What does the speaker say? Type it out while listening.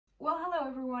Well, hello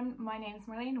everyone, my name is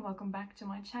Marlene, welcome back to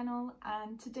my channel,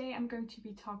 and today I'm going to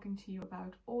be talking to you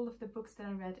about all of the books that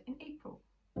I read in April.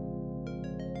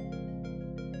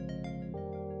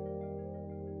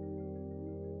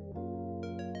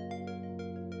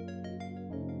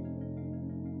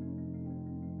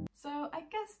 So I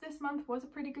guess this month was a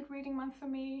pretty good reading month for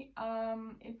me.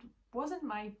 It wasn't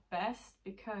my best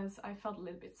because I felt a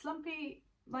little bit slumpy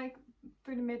like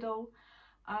through the middle.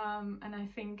 And I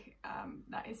think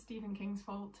that is Stephen King's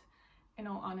fault, in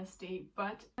all honesty.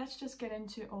 But let's just get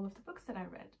into all of the books that I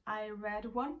read. I read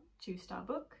 1 2-star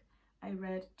book, I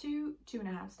read 2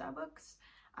 2.5-star books,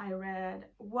 I read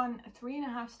 1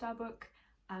 3.5-star book,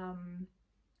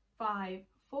 5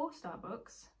 4-star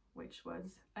books, which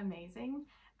was amazing,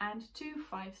 and 2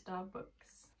 5-star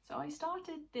books. So I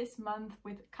started this month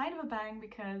with kind of a bang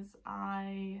because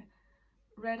I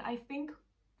read, I think,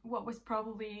 what was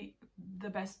probably the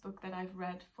best book that I've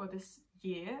read for this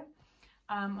year.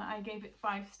 I gave it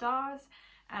 5 stars,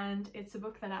 and it's a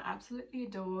book that I absolutely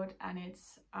adored, and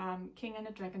it's King and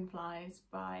the Dragonflies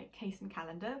by Kacen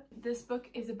Callender. This book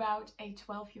is about a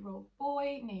 12-year-old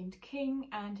boy named King,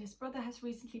 and his brother has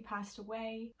recently passed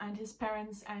away, and his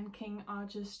parents and King are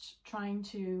just trying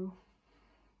to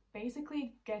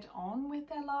basically get on with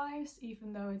their lives,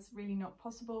 even though it's really not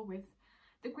possible with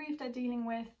the grief they're dealing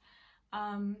with.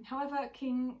 However,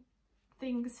 King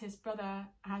thinks his brother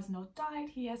has not died,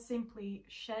 he has simply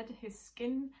shed his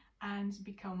skin and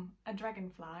become a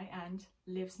dragonfly and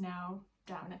lives now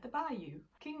down at the bayou.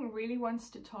 King really wants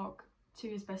to talk to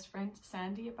his best friend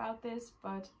Sandy about this,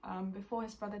 but before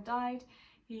his brother died,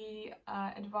 he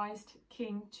advised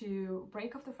King to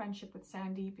break off the friendship with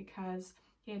Sandy because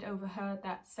he had overheard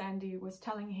that Sandy was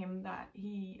telling him that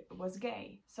he was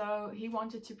gay. So he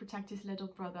wanted to protect his little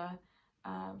brother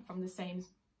from the same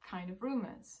kind of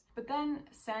rumors. But then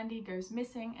Sandy goes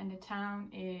missing and the town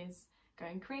is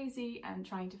going crazy and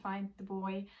trying to find the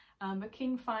boy. But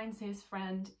King finds his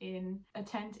friend in a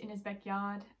tent in his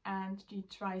backyard, and he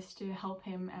tries to help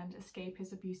him and escape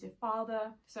his abusive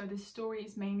father. So this story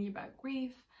is mainly about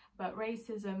grief, about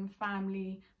racism,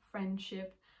 family,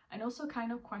 friendship, and also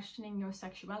kind of questioning your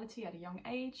sexuality at a young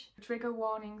age. Trigger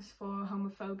warnings for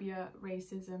homophobia,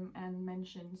 racism, and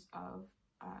mentions of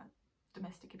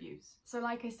domestic abuse. So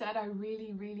like I said, I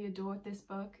really adored this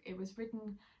book. It was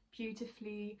written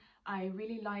beautifully. I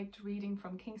really liked reading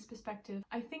from King's perspective.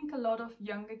 I think a lot of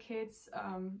younger kids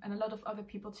and a lot of other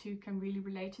people too can really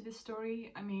relate to this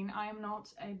story. I mean, I am not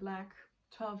a black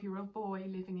 12-year-old boy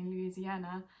living in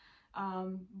Louisiana,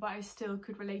 but I still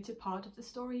could relate to part of the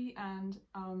story, and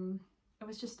it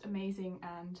was just amazing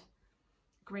and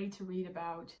great to read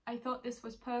about. I thought this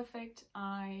was perfect.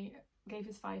 I gave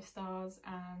it 5 stars,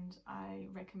 and I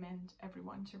recommend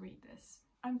everyone to read this.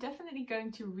 I'm definitely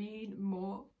going to read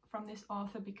more from this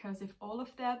author because if all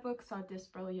of their books are this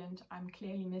brilliant, I'm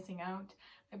clearly missing out.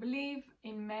 I believe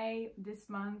in May this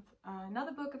month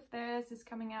another book of theirs is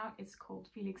coming out. It's called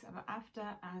Felix Ever After,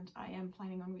 and I am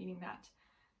planning on reading that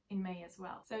in May as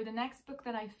well. So the next book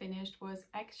that I finished was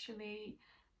actually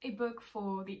a book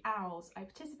for the Owls. I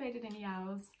participated in the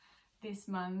Owls this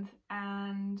month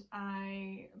and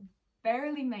I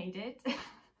barely made it.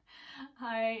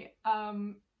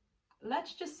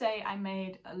 Let's just say I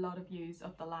made a lot of use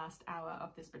of the last hour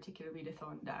of this particular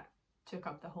readathon that took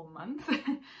up the whole month.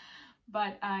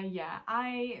 But yeah,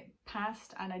 I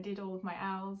passed and I did all of my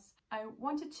Owls. I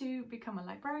wanted to become a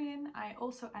librarian. I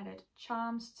also added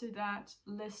charms to that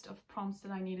list of prompts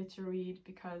that I needed to read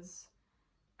because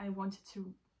I wanted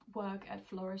to work at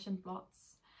Flourish and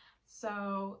Blots.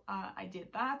 So I did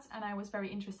that, and I was very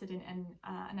interested in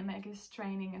an Amegas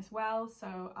training as well,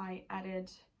 so I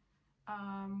added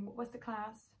what was the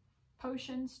class?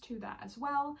 Potions to that as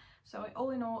well. So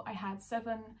all in all, I had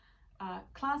 7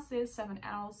 classes, 7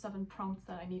 Owls, 7 prompts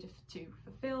that I needed to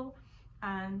fulfill,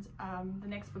 and the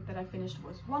next book that I finished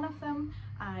was one of them.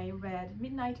 I read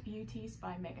Midnight Beauties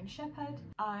by Megan Shepherd.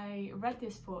 I read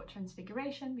this for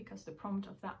Transfiguration because the prompt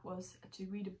of that was to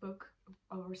read a book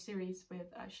or a series with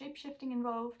shape-shifting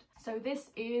involved. So this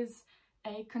is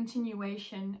a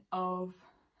continuation of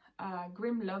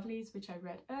Grim Lovelies, which I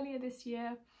read earlier this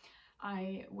year.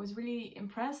 I was really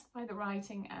impressed by the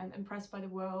writing and impressed by the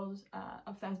world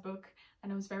of that book,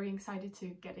 and I was very excited to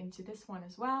get into this one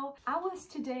as well. I was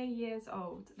today years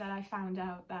old that I found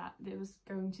out that there was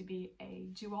going to be a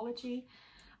duology.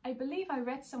 I believe I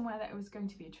read somewhere that it was going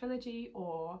to be a trilogy,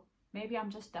 or maybe I'm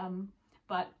just dumb,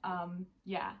 but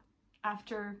yeah,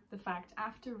 after the fact,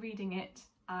 after reading it,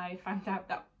 I found out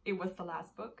that it was the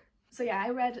last book. So yeah, I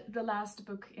read the last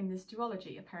book in this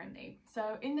duology apparently.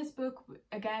 So in this book,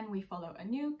 again, we follow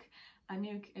Anouk,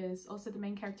 Anouk is also the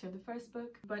main character of the first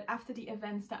book, but after the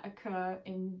events that occur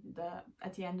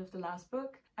at the end of the last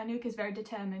book, Anouk is very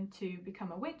determined to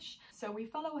become a witch. So we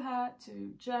follow her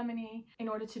to Germany in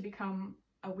order to become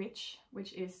a witch,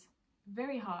 which is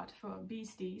very hard for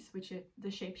beasties, which is the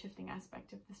shape-shifting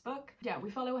aspect of this book. Yeah,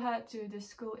 we follow her to this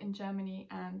school in Germany,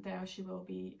 and there she will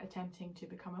be attempting to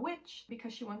become a witch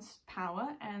because she wants power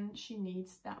and she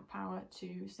needs that power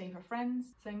to save her friends.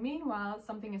 So meanwhile,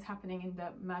 something is happening in the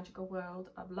magical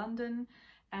world of London,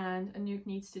 and Anouk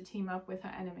needs to team up with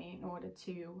her enemy in order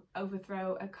to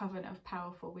overthrow a coven of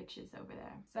powerful witches over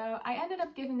there. So I ended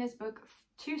up giving this book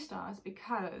 2 stars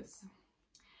because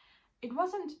it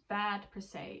wasn't bad per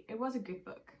se, it was a good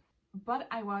book, but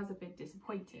I was a bit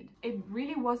disappointed. It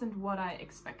really wasn't what I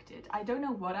expected. I don't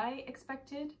know what I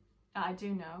expected. I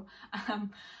do know.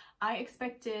 I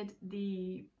expected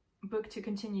the book to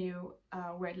continue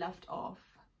where it left off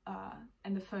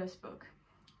in the first book.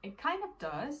 It kind of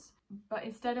does, but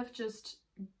instead of just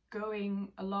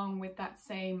going along with that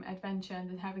same adventure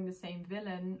and having the same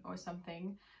villain or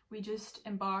something, we just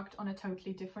embarked on a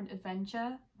totally different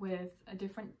adventure with a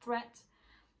different threat,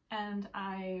 and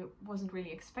I wasn't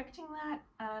really expecting that,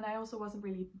 and I also wasn't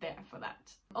really there for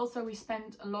that. Also, we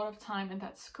spent a lot of time in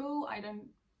that school. I don't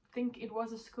think it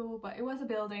was a school, but it was a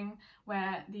building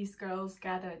where these girls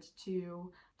gathered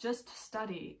to just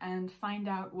study and find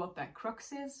out what their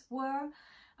cruxes were,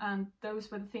 and those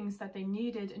were the things that they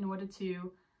needed in order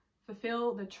to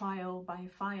fulfill the trial by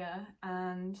fire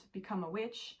and become a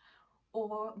witch,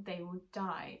 or they would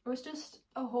die. It was just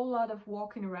a whole lot of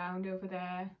walking around over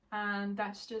there, and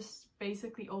that's just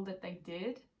basically all that they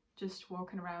did, just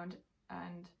walking around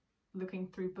and looking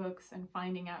through books and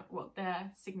finding out what their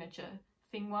signature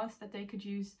thing was that they could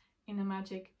use in the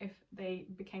magic if they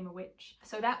became a witch.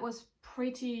 So that was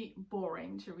pretty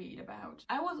boring to read about.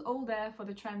 I was all there for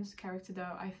the trans character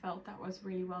though. I felt that was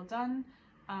really well done,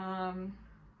 and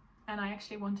I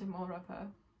actually wanted more of her.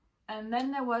 And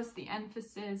then there was the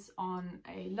emphasis on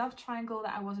a love triangle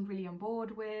that I wasn't really on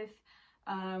board with.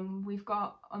 We've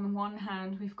got, on the one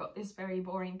hand, we've got this very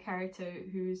boring character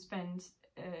who spent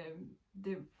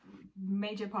the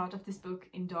major part of this book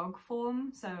in dog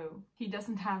form, so he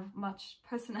doesn't have much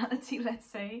personality, let's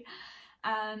say.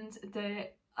 And the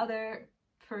other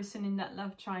person in that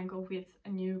love triangle with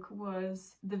Anouk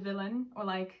was the villain, or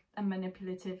like a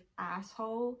manipulative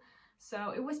asshole.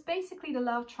 So it was basically the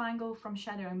love triangle from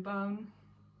Shadow and Bone,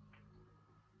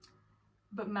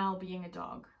 but Mal being a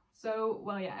dog. So,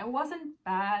 well, yeah, it wasn't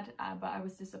bad, but I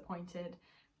was disappointed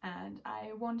and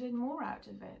I wanted more out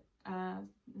of it.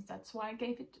 That's why I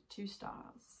gave it 2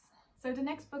 stars. So the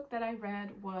next book that I read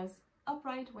was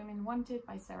Upright Women Wanted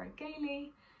by Sarah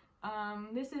Gailey.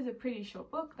 This is a pretty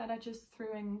short book that I just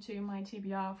threw into my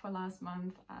TBR for last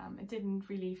month. It didn't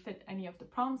really fit any of the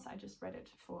prompts. I just read it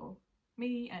for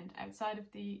me and outside of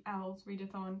the Owls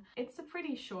Readathon. It's a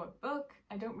pretty short book.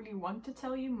 I don't really want to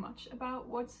tell you much about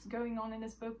what's going on in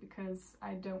this book because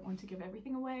I don't want to give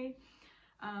everything away.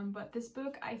 But this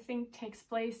book, I think, takes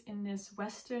place in this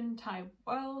Western type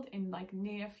world in like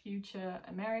near future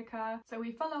America. So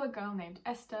we follow a girl named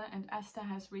Esther, and Esther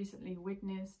has recently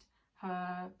witnessed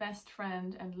her best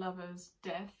friend and lover's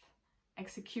death,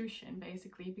 execution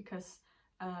basically, because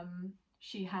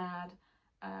she had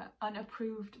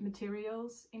unapproved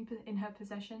materials in her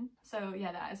possession. So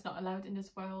yeah, that is not allowed in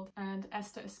this world, and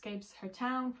Esther escapes her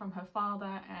town from her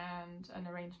father and an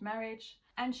arranged marriage,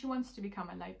 and she wants to become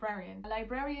a librarian.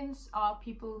 Librarians are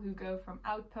people who go from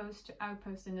outpost to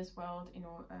outpost in this world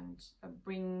and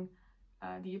bring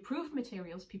the approved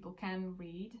materials people can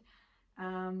read,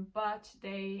 but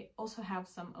they also have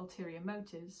some ulterior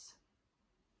motives.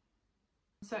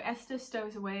 So Esther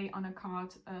stows away on a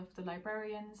cart of the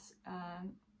librarians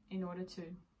in order to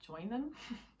join them.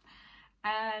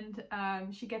 And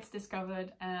she gets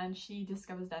discovered, and she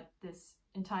discovers that this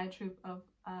entire troop of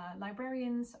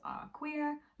librarians are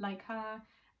queer, like her,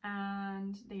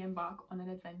 and they embark on an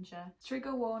adventure.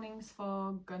 Trigger warnings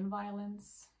for gun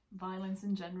violence, violence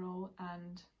in general,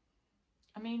 and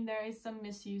I mean there is some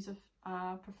misuse of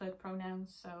preferred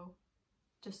pronouns, so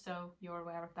just so you're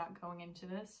aware of that going into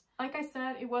this. Like I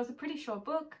said, it was a pretty short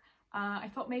book. I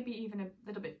thought maybe even a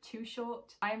little bit too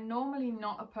short. I'm normally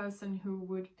not a person who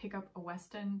would pick up a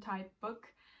Western type book.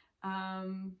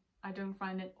 I don't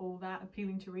find it all that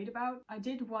appealing to read about. I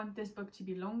did want this book to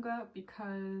be longer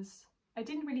because I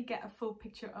didn't really get a full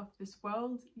picture of this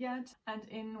world yet, and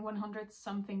in 100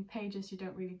 something pages you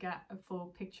don't really get a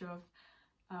full picture of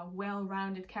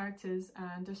well-rounded characters,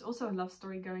 and there's also a love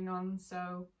story going on,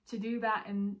 so to do that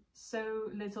in so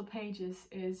little pages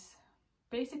is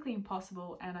basically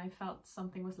impossible, and I felt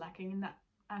something was lacking in that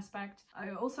aspect. I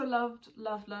also loved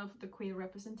the queer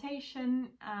representation,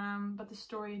 but the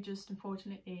story just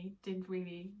unfortunately didn't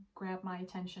really grab my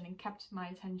attention and kept my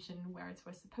attention where it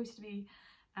was supposed to be,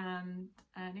 and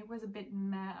it was a bit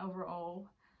meh overall.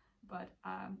 But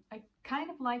I kind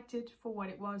of liked it for what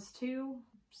it was too,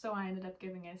 so I ended up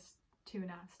giving it 2.5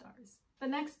 stars. The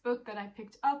next book that I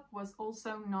picked up was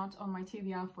also not on my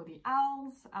TBR for the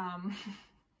owls.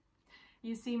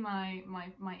 You see my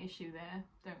issue there,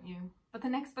 don't you? But the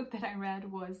next book that I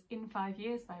read was In 5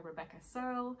 Years by Rebecca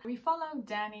Serle. We follow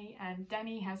Dani, and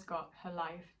Dani has got her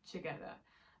life together.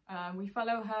 We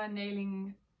follow her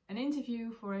nailing an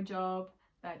interview for a job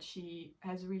that she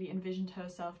has really envisioned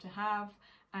herself to have,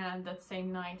 and that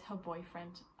same night her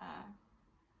boyfriend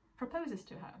proposes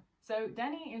to her. So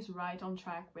Dani is right on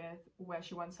track with where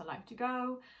she wants her life to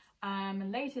go.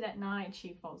 Later that night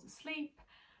she falls asleep,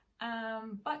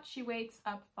 but she wakes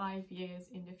up 5 years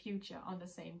in the future on the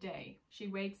same day. She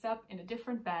wakes up in a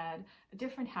different bed, a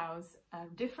different house, a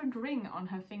different ring on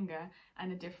her finger,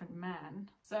 and a different man.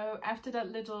 So after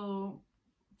that little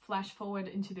flash forward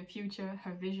into the future,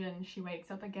 her vision, she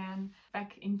wakes up again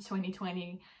back in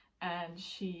 2020, and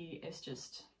she is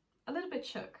just a little bit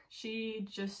shook. She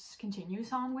just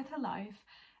continues on with her life,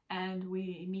 and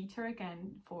we meet her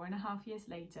again 4.5 years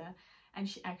later, and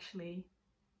she actually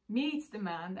meets the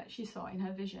man that she saw in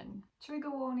her vision.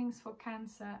 Trigger warnings for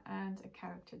cancer and a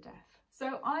character death.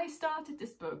 So I started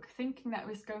this book thinking that it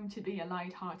was going to be a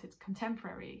light-hearted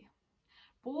contemporary.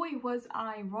 Boy, was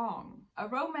I wrong. A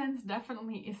romance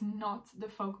definitely is not the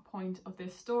focal point of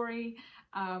this story.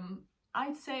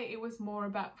 I'd say it was more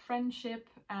about friendship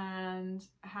and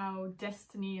how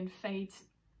destiny and fate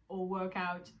all work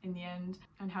out in the end,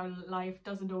 and how life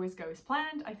doesn't always go as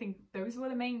planned. I think those were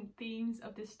the main themes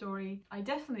of this story. I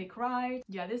definitely cried.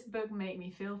 Yeah, this book made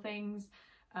me feel things.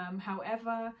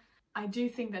 However, I do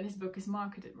think that this book is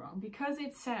marketed wrong, because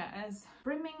it says,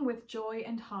 brimming with joy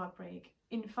and heartbreak,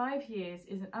 In 5 Years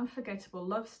is an unforgettable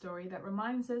love story that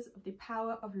reminds us of the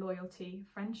power of loyalty,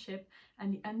 friendship,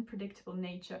 and the unpredictable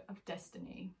nature of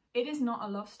destiny. It is not a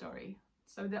love story.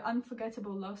 So the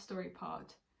unforgettable love story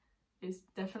part is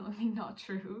definitely not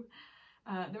true.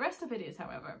 The rest of it is,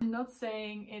 however. I'm not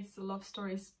saying it's a love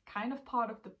story, it's kind of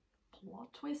part of the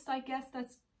plot twist, I guess,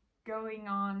 that's going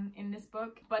on in this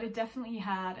book, but it definitely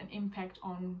had an impact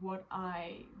on what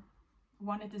I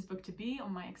wanted this book to be,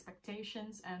 on my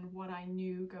expectations and what I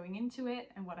knew going into it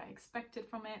and what I expected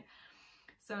from it.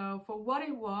 So for what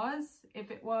it was,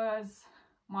 if it was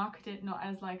marketed not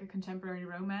as like a contemporary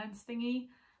romance thingy,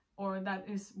 or that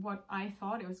is what I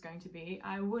thought it was going to be,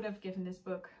 I would have given this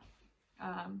book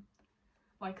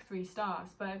like 3 stars.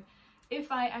 But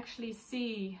if I actually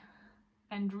see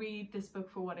and read this book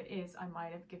for what it is, I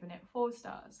might have given it 4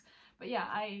 stars. But yeah,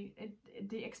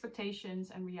 the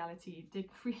expectations and reality did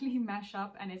really mash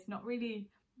up, and it's not really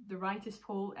the writer's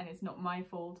fault, and it's not my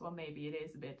fault. Well, maybe it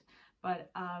is a bit, but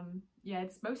yeah,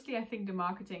 it's mostly, I think, the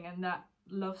marketing and that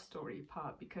love story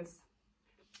part, because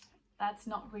that's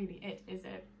not really it, is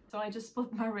it? So I just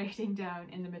split my rating down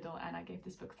in the middle, and I gave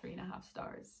this book 3.5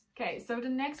 stars. Okay, so the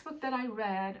next book that I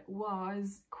read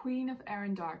was Queen of Air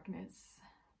and Darkness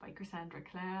by Cassandra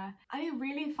Clare. I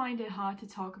really find it hard to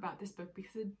talk about this book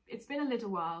because it's been a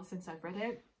little while since I've read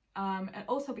it, and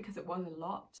also because it was a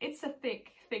lot. It's a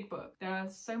thick book. There are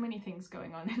so many things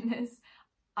going on in this.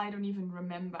 I don't even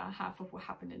remember half of what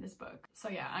happened in this book. So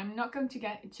yeah, I'm not going to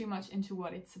get too much into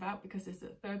what it's about, because it's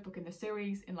the 3rd book in the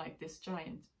series in like this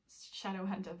giant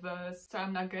Shadowhunter verse, so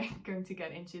I'm not going to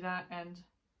get into that and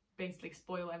basically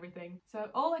spoil everything. So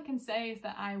all I can say is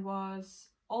that I was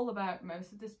all about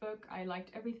most of this book. I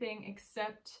liked everything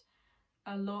except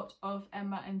a lot of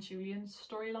Emma and Julian's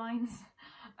storylines,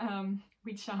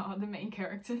 which are the main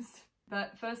characters.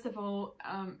 But first of all,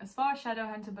 as far as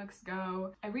Shadowhunter books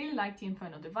go, I really like the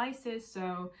Infernal Devices,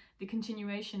 so the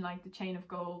continuation, like the Chain of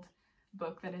Gold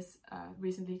book that has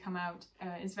recently come out,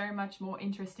 is very much more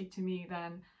interesting to me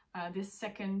than this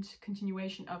second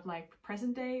continuation of like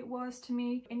present day was to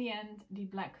me. In the end, the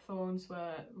Blackthorns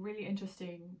were really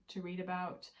interesting to read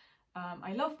about.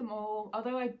 I loved them all,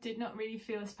 although I did not really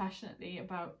feel as passionately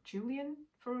about Julian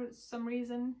for some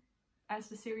reason as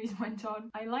the series went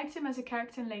on. I liked him as a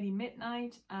character in Lady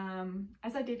Midnight,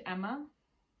 as I did Emma,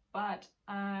 but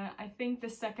I think the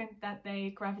second that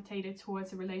they gravitated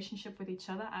towards a relationship with each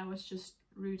other, I was just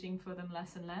rooting for them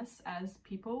less and less as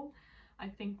people. I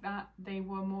think that they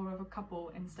were more of a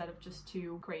couple instead of just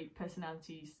 2 great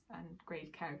personalities and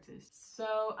great characters.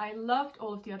 So I loved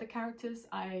all of the other characters.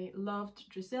 I loved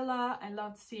Drusilla. I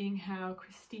loved seeing how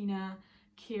Christina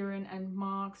Kieran and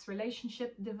Mark's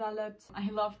relationship developed. I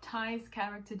loved Ty's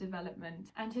character development,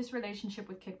 and his relationship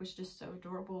with Kit was just so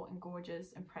adorable and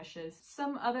gorgeous and precious.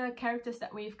 Some other characters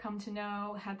that we've come to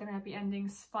know had their happy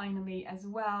endings finally as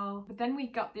well, but then we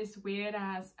got this weird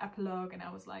ass epilogue and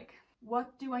I was like,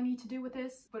 what do I need to do with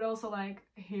this? But also like,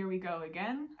 here we go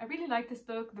again. I really like this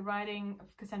book. The writing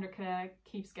of Cassandra Clare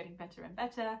keeps getting better and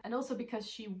better, and also because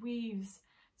she weaves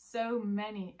so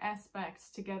many aspects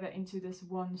together into this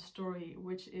one story,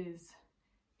 which is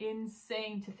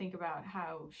insane to think about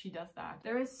how she does that.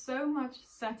 There is so much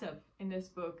setup in this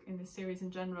book, in this series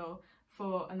in general,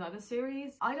 for another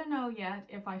series. I don't know yet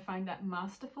if I find that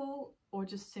masterful or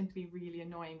just simply really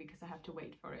annoying because I have to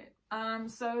wait for it.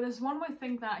 So there's one more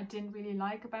thing that I didn't really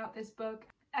like about this book.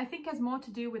 I think it has more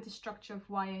to do with the structure of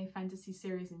YA fantasy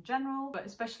series in general, but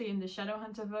especially in the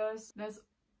Shadowhunterverse, there's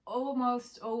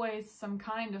almost always some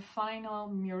kind of final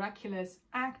miraculous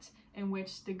act in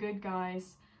which the good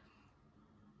guys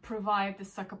provide the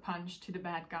sucker punch to the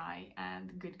bad guy and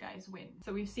the good guys win.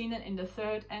 So we've seen it in the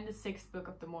 3rd and the 6th book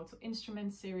of the Mortal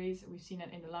Instruments series, we've seen it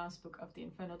in the last book of the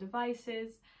Infernal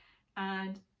Devices,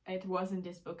 and it was in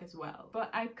this book as well. But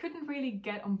I couldn't really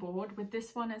get on board with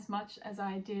this one as much as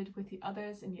I did with the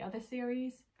others in the other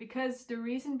series, because the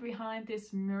reason behind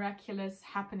this miraculous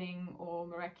happening or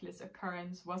miraculous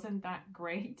occurrence wasn't that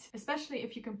great, especially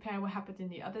if you compare what happened in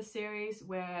the other series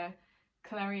where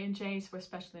Clare and Jace were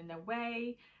special in their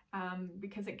way,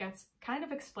 because it gets kind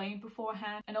of explained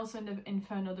beforehand. And also in the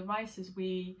Infernal Devices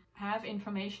we have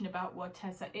information about what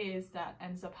Tessa is that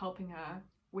ends up helping her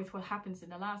with what happens in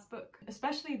the last book.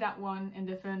 Especially that one in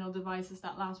the Infernal Devices,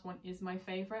 that last one is my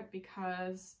favorite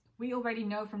because we already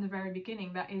know from the very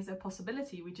beginning that is a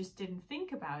possibility. We just didn't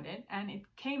think about it and it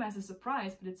came as a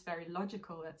surprise, but it's very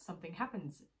logical that something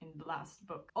happens in the last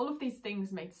book. All of these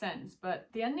things made sense, but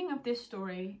the ending of this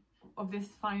story, of this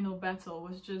final battle,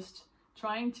 was just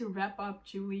trying to wrap up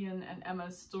Julian and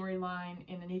Emma's storyline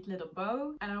in a neat little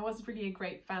bow, and I wasn't really a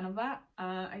great fan of that.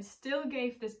 I still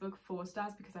gave this book 4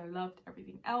 stars because I loved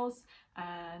everything else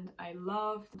and I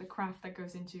loved the craft that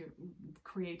goes into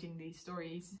creating these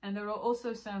stories. And there are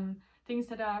also some things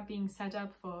that are being set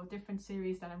up for different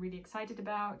series that I'm really excited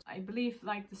about. I believe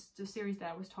like the series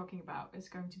that I was talking about is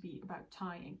going to be about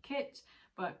Ty and Kit,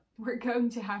 but we're going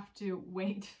to have to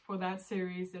wait for that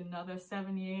series another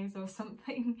 7 years or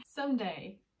something.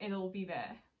 Someday it'll be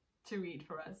there to read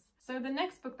for us. So the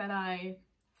next book that I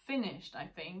finished, I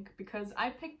think, because I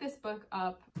picked this book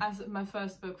up as my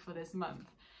first book for this month.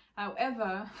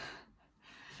 However,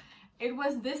 it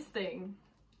was this thing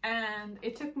and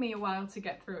it took me a while to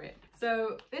get through it.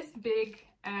 So this big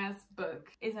ass book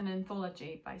is an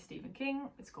anthology by Stephen King.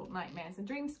 It's called Nightmares and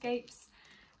Dreamscapes,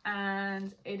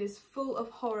 and it is full of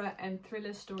horror and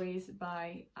thriller stories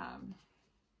by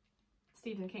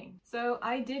Stephen King. So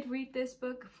I did read this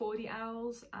book for the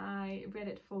Owls. I read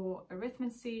it for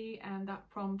arithmancy, and that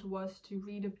prompt was to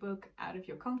read a book out of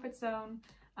your comfort zone,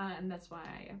 and that's why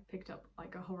I picked up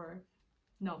like a horror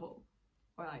novel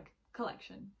or like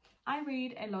collection. I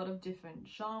read a lot of different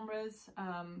genres,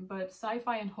 but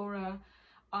sci-fi and horror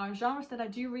are genres that I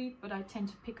do read, but I tend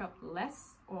to pick up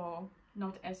less, or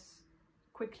not as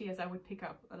quickly as I would pick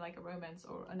up like a romance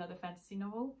or another fantasy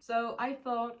novel. So I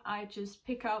thought I'd just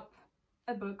pick up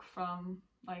a book from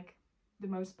like the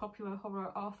most popular horror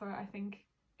author I think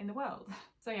in the world.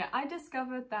 So yeah, I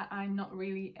discovered that I'm not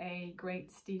really a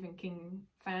great Stephen King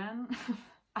fan.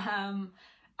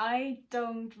 I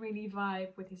don't really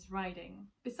vibe with his writing.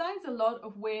 Besides a lot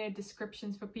of weird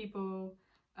descriptions for people,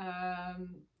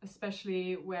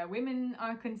 especially where women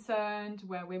are concerned,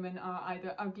 where women are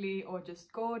either ugly or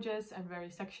just gorgeous and very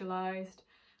sexualized,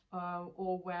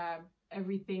 or where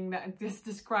everything that is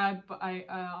described by,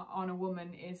 on a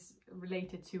woman is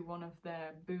related to one of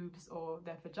their boobs or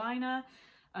their vagina.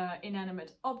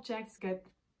 Inanimate objects get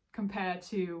compared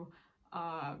to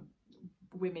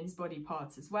women's body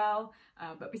parts as well,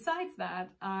 but besides that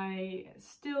I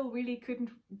still really couldn't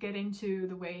get into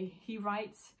the way he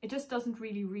writes. It just doesn't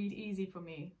really read easy for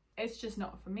me. It's just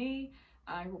not for me.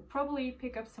 I will probably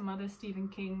pick up some other Stephen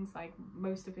King's, like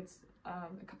most of its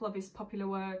a couple of his popular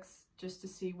works, just to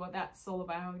see what that's all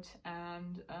about,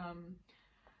 and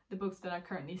the books that are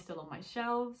currently still on my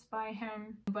shelves by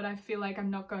him. But I feel like I'm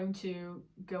not going to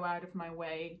go out of my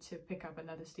way to pick up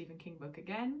another Stephen King book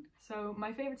again. So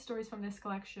my favorite stories from this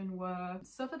collection were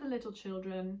Suffer the Little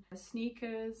Children,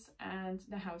 Sneakers, and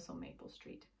The House on Maple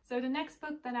Street. So the next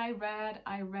book that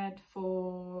I read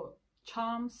for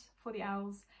Charms for the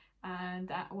Owls, and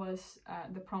that was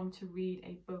the prompt to read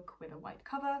a book with a white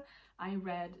cover. I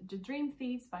read The Dream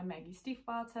Thieves by Maggie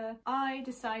Stiefvater. I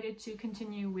decided to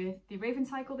continue with the Raven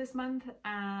cycle this month,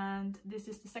 and this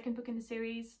is the second book in the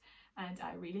series, and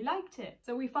I really liked it.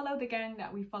 So we follow the gang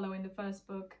that we follow in the first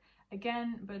book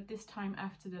again, but this time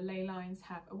after the ley lines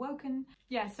have awoken.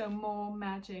 Yeah, so more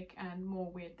magic and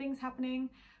more weird things happening.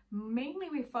 Mainly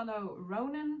we follow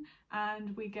Ronan,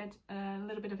 and we get a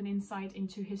little bit of an insight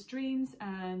into his dreams,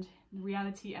 and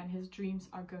reality and his dreams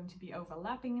are going to be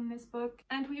overlapping in this book.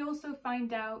 And we also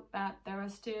find out that there are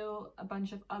still a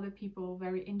bunch of other people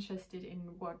very interested in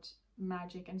what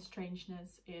magic and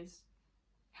strangeness is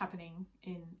happening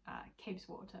in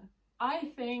Capeswater.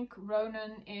 I think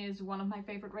Ronan is one of my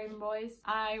favorite Raven boys.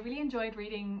 I really enjoyed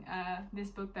reading this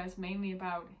book that's mainly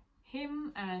about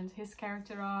him and his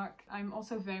character arc. I'm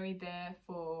also very there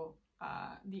for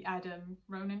the Adam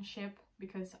Ronan ship,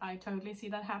 because I totally see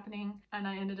that happening, and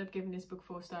I ended up giving this book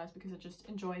 4 stars because I just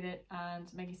enjoyed it,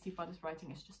 and Maggie Stiefvater's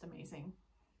writing is just amazing.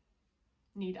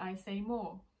 Need I say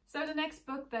more? So the next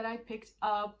book that I picked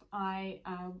up, I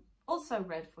also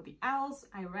read for the Owls.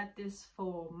 I read this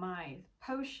for my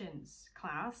potions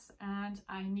class, and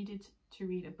I needed to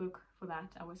read a book for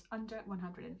that. I was under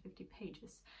 150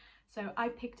 pages. So I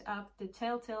picked up The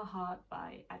Telltale Heart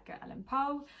by Edgar Allan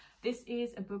Poe. This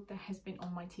is a book that has been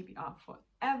on my TBR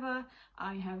forever.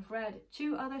 I have read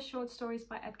 2 other short stories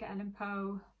by Edgar Allan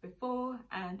Poe before,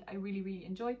 and I really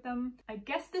enjoyed them. I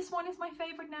guess this one is my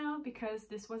favorite now because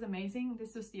this was amazing.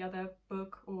 This was the other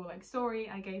book or like story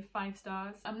I gave 5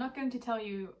 stars. I'm not going to tell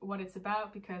you what it's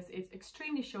about because it's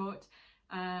extremely short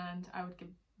and I would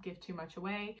give too much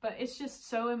away, but it's just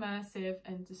so immersive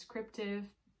and descriptive,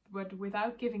 but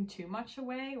without giving too much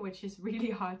away, which is really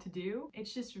hard to do.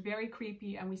 It's just very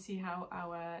creepy, and we see how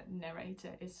our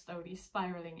narrator is slowly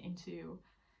spiraling into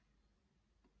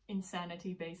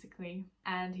insanity, basically.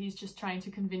 And he's just trying to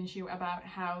convince you about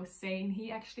how sane he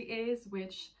actually is,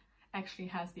 which actually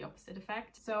has the opposite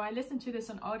effect. So I listened to this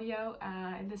on audio.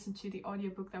 I listened to the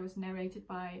audiobook that was narrated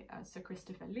by Sir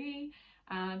Christopher Lee,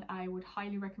 and I would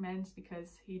highly recommend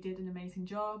because he did an amazing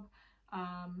job.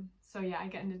 So yeah, I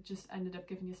just ended up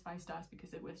giving this 5 stars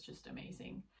because it was just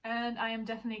amazing. And I am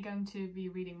definitely going to be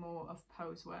reading more of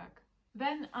Poe's work.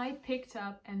 Then I picked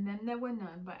up And Then There Were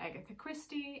None by Agatha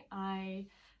Christie. I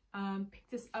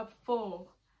picked this up for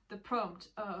the prompt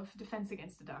of Defense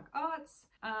Against the Dark Arts.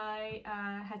 I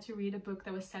had to read a book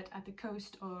that was set at the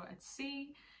coast or at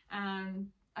sea, and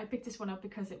I picked this one up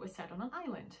because it was set on an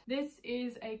island. This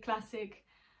is a classic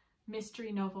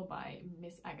mystery novel by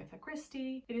Miss Agatha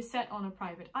Christie. It is set on a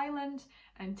private island,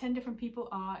 and 10 different people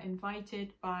are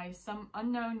invited by some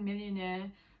unknown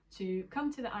millionaire to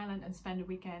come to the island and spend a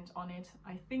weekend on it.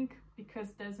 I think because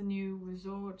there's a new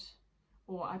resort,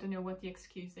 or I don't know what the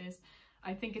excuse is.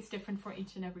 I think it's different for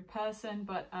each and every person,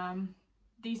 but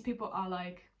these people are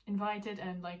like invited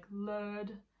and like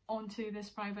lured onto this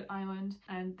private island,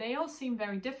 and they all seem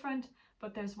very different.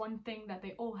 But there's one thing that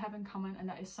they all have in common, and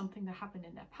that is something that happened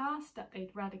in their past that they'd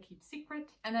rather keep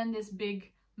secret. And then this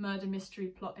big murder mystery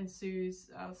plot ensues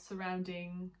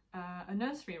surrounding a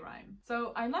nursery rhyme.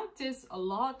 So I liked this a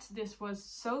lot. This was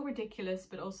so ridiculous,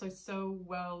 but also so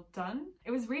well done. It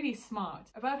was really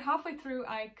smart. About halfway through,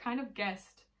 I kind of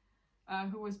guessed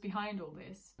who was behind all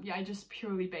this. Yeah, I just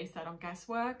purely based that on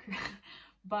guesswork.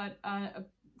 But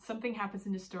something happens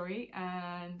in the story,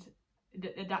 and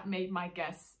that made my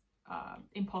guess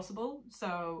impossible,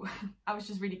 so I was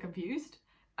just really confused,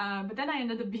 but then I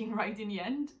ended up being right in the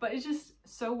end. But it's just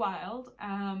so wild,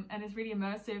 and it's really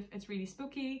immersive. It's really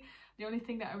spooky. The only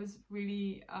thing that I was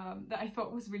really that I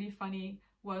thought was really funny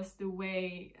was the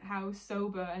way how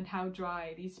sober and how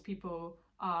dry these people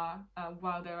are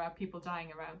while there are people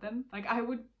dying around them. Like, I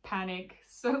would panic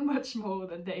so much more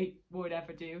than they would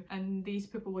ever do, and these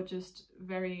people were just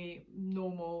very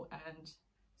normal and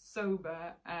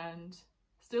sober and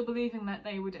still believing that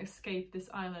they would escape this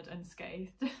island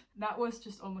unscathed. That was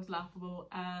just almost laughable.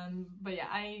 But yeah,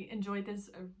 I enjoyed this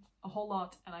a whole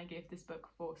lot, and I gave this book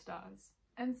 4 stars.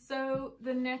 And so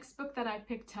the next book that I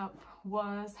picked up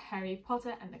was Harry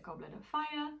Potter and the Goblet of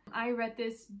Fire. I read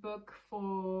this book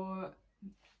for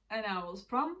an Owl's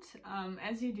prompt,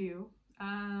 as you do.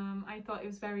 I thought it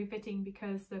was very fitting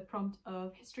because the prompt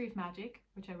of History of Magic,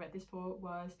 which I read this for,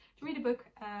 was to read a book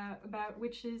about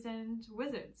witches and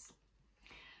wizards.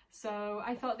 So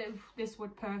I thought that this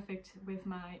would perfect with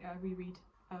my reread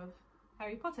of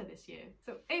Harry Potter this year.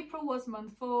 So April was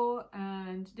month 4,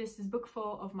 and this is book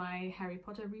 4 of my Harry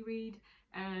Potter reread,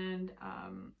 and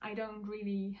I don't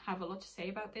really have a lot to say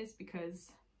about this because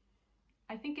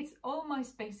I think it's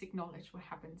almost basic knowledge what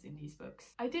happens in these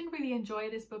books. I didn't really enjoy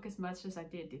this book as much as I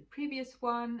did the previous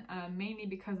one, mainly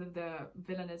because of the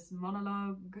villainous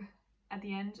monologue at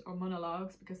the end, or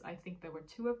monologues, because I think there were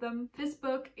 2 of them. This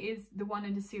book is the one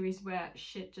in the series where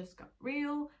shit just got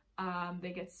real.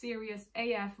 They get serious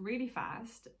AF really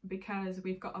fast because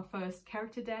we've got our first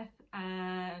character death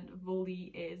and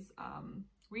Voldy is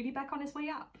really back on his way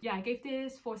up. Yeah, I gave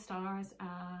this 4 stars,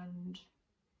 and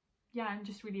yeah, I'm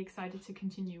just really excited to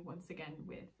continue once again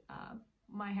with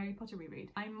my Harry Potter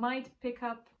reread. I might pick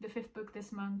up the 5th book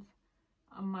this month.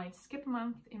 I might skip a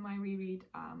month in my reread.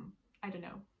 I don't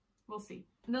know. We'll see.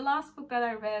 The last book that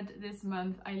I read this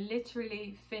month, I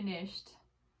literally finished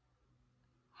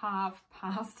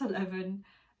 11:30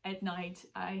 at night.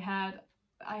 I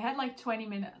had like 20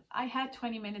 minutes. I had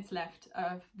 20 minutes left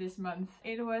of this month.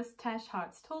 It was Tash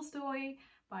Heart's Tolstoy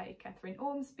by Kathryn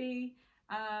Ormsbee.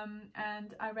 And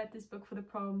I read this book for the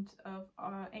prompt of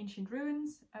Ancient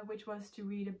Ruins, which was to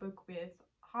read a book with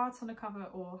hearts on the cover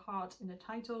or heart in the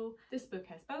title. This book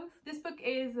has both. This book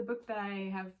is a book that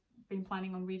I have been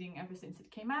planning on reading ever since it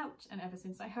came out and ever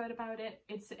since I heard about it.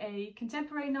 It's a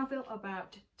contemporary novel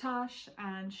about Tash,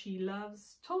 and she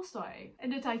loves Tolstoy.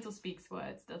 And the title speaks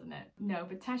words, doesn't it? No,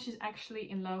 but Tash is actually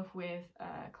in love with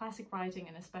classic writing,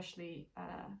 and especially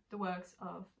the works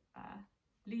of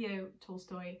Leo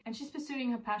Tolstoy, and she's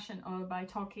pursuing her passion by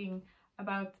talking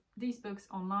about these books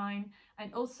online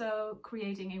and also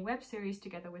creating a web series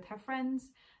together with her friends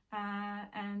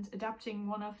and adapting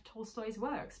one of Tolstoy's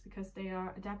works, because they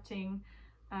are adapting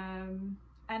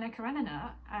Anna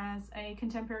Karenina as a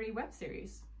contemporary web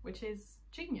series, which is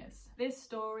genius. This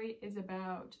story is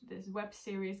about this web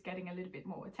series getting a little bit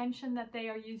more attention that they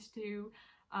are used to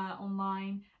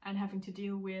online, and having to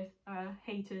deal with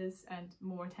haters and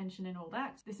more attention and all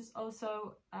that. This is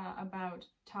also about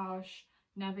Tash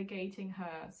navigating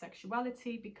her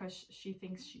sexuality because she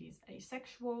thinks she's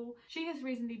asexual. She has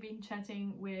recently been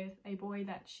chatting with a boy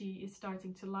that she is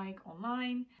starting to like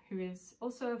online, who is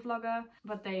also a vlogger,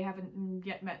 but they haven't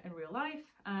yet met in real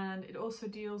life. And it also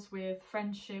deals with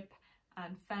friendship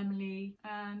and family,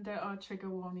 and there are trigger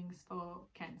warnings for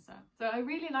cancer. So I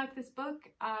really like this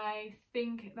book. I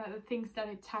think that the things that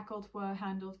it tackled were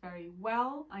handled very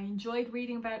well. I enjoyed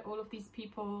reading about all of these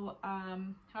people.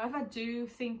 However, I do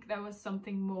think there was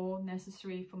something more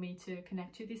necessary for me to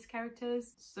connect to these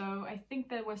characters. So I think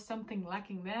there was something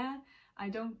lacking there. I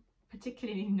don't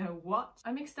particularly know what.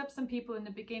 I mixed up some people in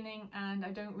the beginning, and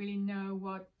I don't really know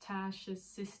what Tash's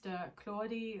sister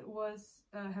Claudie was,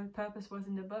 her purpose was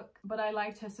in the book, but I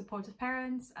liked her supportive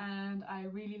parents, and I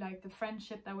really liked the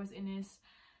friendship that was in this,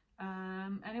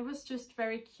 and it was just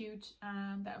very cute,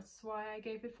 and that's why I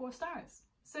gave it 4 stars.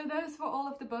 So those were all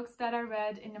of the books that I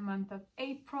read in the month of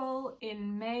April.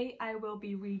 In May, I will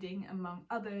be reading, among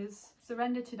others,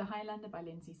 Surrender to the Highlander by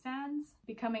Lindsay Sands,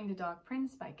 Becoming the Dark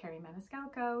Prince by Kerry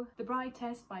Maniscalco, The Bride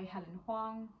Test by Helen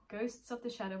Huang, Ghosts of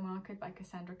the Shadow Market by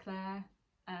Cassandra Clare,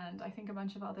 and I think a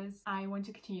bunch of others. I want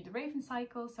to continue the Raven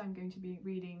cycle, so I'm going to be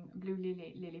reading Blue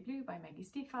Lily, Lily Blue by Maggie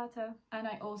Stiefvater, and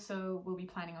I also will be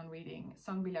planning on reading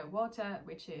Song Below Water,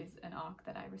 which is an arc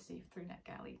that I received through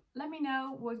NetGalley. Let me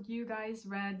know what you guys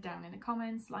read down in the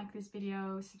comments, like this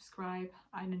video, subscribe,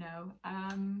 I don't know,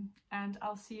 and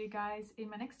I'll see you guys in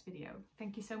my next video.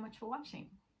 Thank you so much for watching.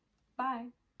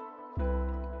 Bye!